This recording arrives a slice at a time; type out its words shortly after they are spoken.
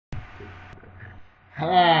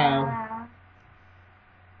Hello.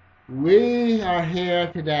 We are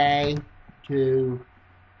here today to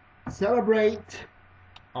celebrate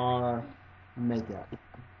our makeup.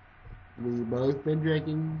 We've both been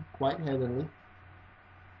drinking quite heavily.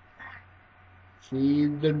 She's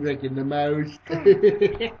been drinking the most.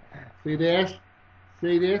 See this?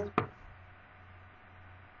 See this?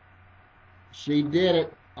 She did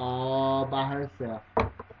it all by herself.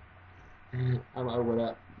 I'm gonna open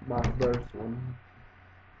up my first one.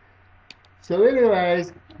 So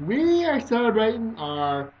anyways, we are celebrating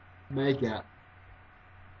our makeup.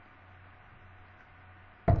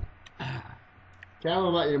 Tell them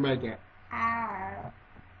about your makeup. I'm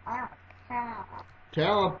a cow.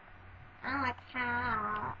 Tell them. I'm a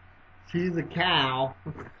cow. She's a cow.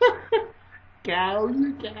 Cow,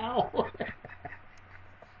 you cow.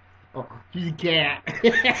 Oh, she's a cat.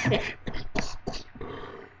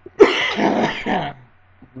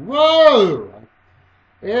 Whoa!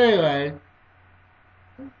 Anyway,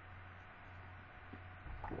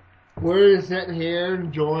 we're just sitting here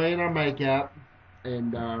enjoying our makeup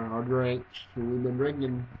and our drinks. We've been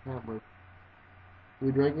drinking, haven't we?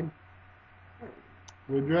 We drinking?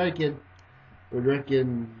 We're drinking. We're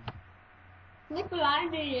drinking. Look what I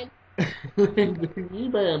did. You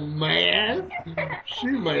made a mess. She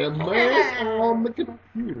made a mess on the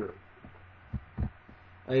computer.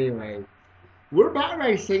 Anyway, we're about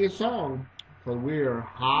ready to sing a song because we are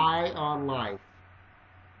high on life.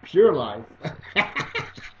 Pure life.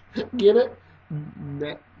 Get it?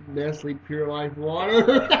 Nestle Pure Life water.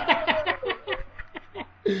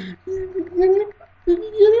 Did you get it? Did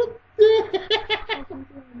you get it?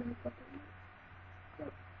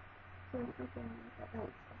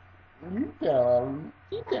 You tell him.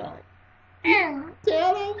 You tell him.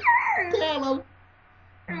 Tell him. Tell him.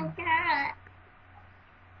 Okay.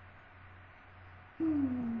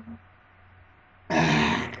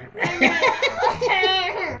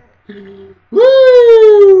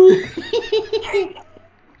 Woo!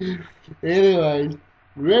 Anyways,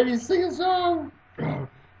 ready to sing a song?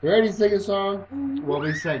 Ready to sing a song? What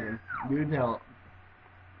we singing? You tell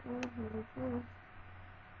it.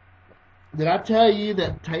 Did I tell you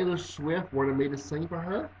that Taylor Swift wanted me to sing for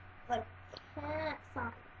her? Like cat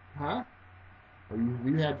song. Huh? Or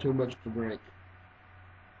you had too much to drink?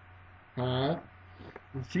 Huh?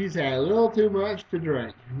 She's had a little too much to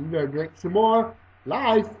drink. You gotta drink some more.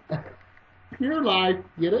 Life. Pure life.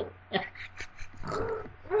 Get it?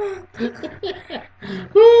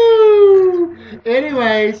 Woo!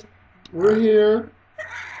 Anyways, we're here.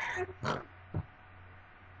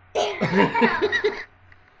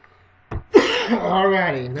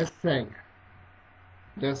 Alrighty, let's sing.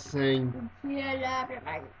 Let's sing.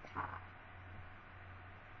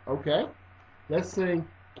 Okay. Let's sing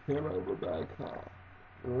Came Over by a Car.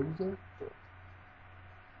 What is it?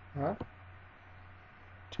 Huh?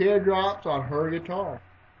 Teardrops on Her Guitar.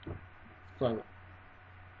 Sing it.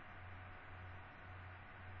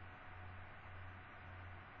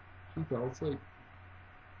 She fell asleep.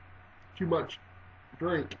 Too much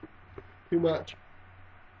drink. Too much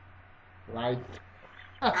life.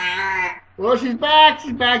 Well, she's back.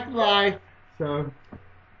 She's back to life. So,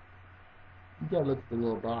 you gotta look at the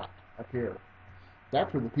little dot up here.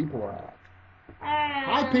 That's where the people are at.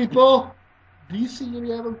 Hi, people. Do you see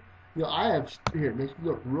any of them? You know, I have. Here, let's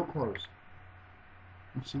look real close.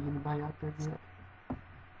 You see anybody out there yet?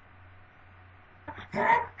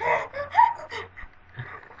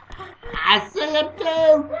 I see them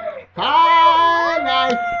too. Hi,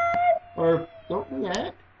 life. Or don't do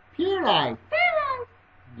that. Pure life.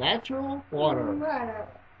 Natural water.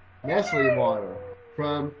 Nestle water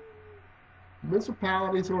from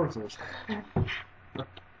municipality sources.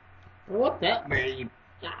 What that mean?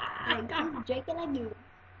 I got Jake and I do.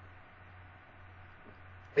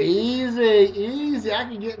 Easy, easy. I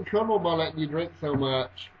can get in trouble by letting you drink so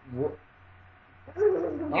much.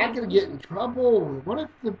 I can get in trouble. What if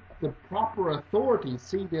the proper authorities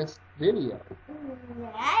see this video?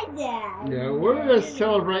 Yeah. You know, we're just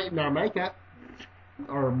celebrating our makeup.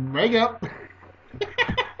 Our makeup.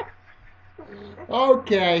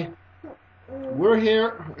 Okay. We're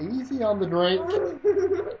here. Easy on the drink.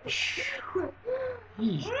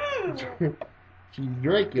 She's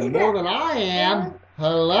drinking more than I am.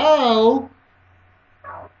 Hello?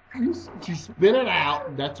 You spit it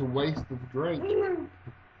out. That's a waste of drink.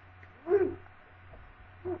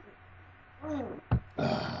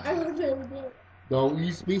 Don't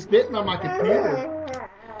you be spitting on my computer.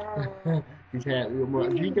 She's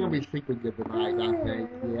gonna be sleeping good tonight, I think.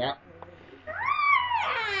 Yeah.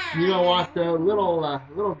 You know what? A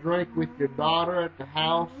little drink with your daughter at the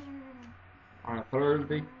house on a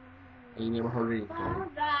Thursday. Ain't never heard anything.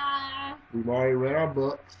 Bye. We've already read our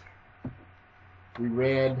books. We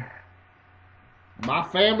read My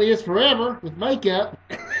Family is Forever with makeup.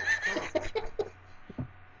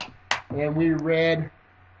 And we read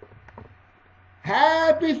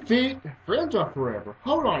Happy Feet, Friends Are Forever.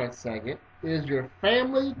 Hold on a second. Is your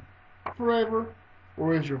family forever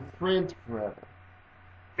or is your friends forever?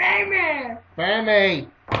 Family. Family.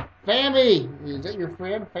 Family. Is that your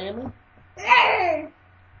friend, family?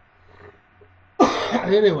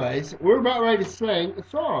 Anyways, we're about ready to sing a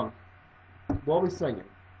song. What are we singing?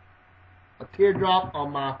 A teardrop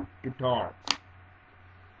on my guitar.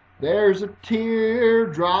 There's a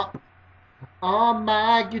teardrop on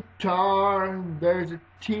my guitar. There's a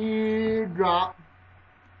teardrop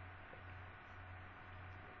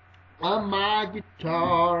on my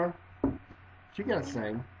guitar. She gotta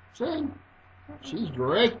sing. Sing. She's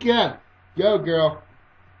drinking. Go, girl.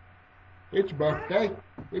 It's your birthday.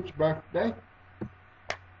 It's your birthday.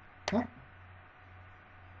 Huh?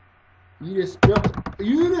 You just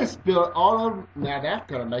spilled all over. Now that's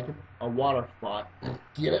gonna make it a water spot.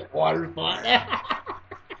 Get it? Water spot. I'm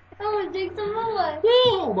gonna drink some more.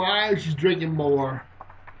 Oh my, she's drinking more.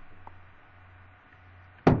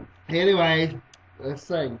 Anyways, let's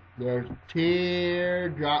sing. There's a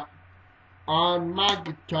teardrop on my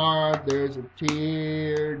guitar. There's a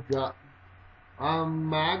teardrop on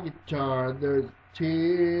my guitar. There's a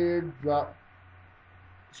teardrop.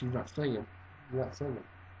 She's not singing. She's not singing.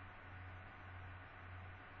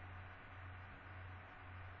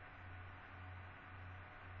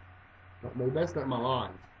 Maybe that's not my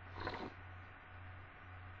line.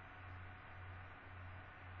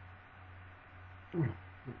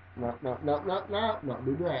 No, not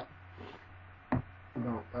do that.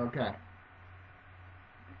 No, okay.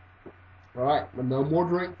 All right, well, no more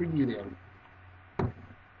drink for you then.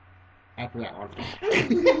 After that one.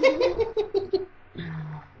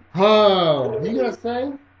 Oh, you gonna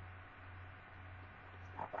sing?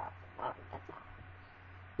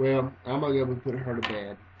 Well, I'm gonna go and put her to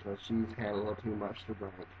bed because she's had a little too much to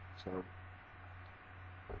drink. So,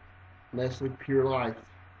 let's live pure life.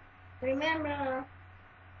 Remember.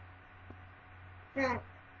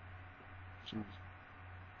 She's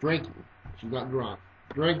drinking. She's not drunk.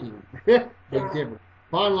 Drinking. Big difference.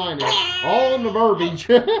 Fine line there. All in the verbiage.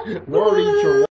 Wordage or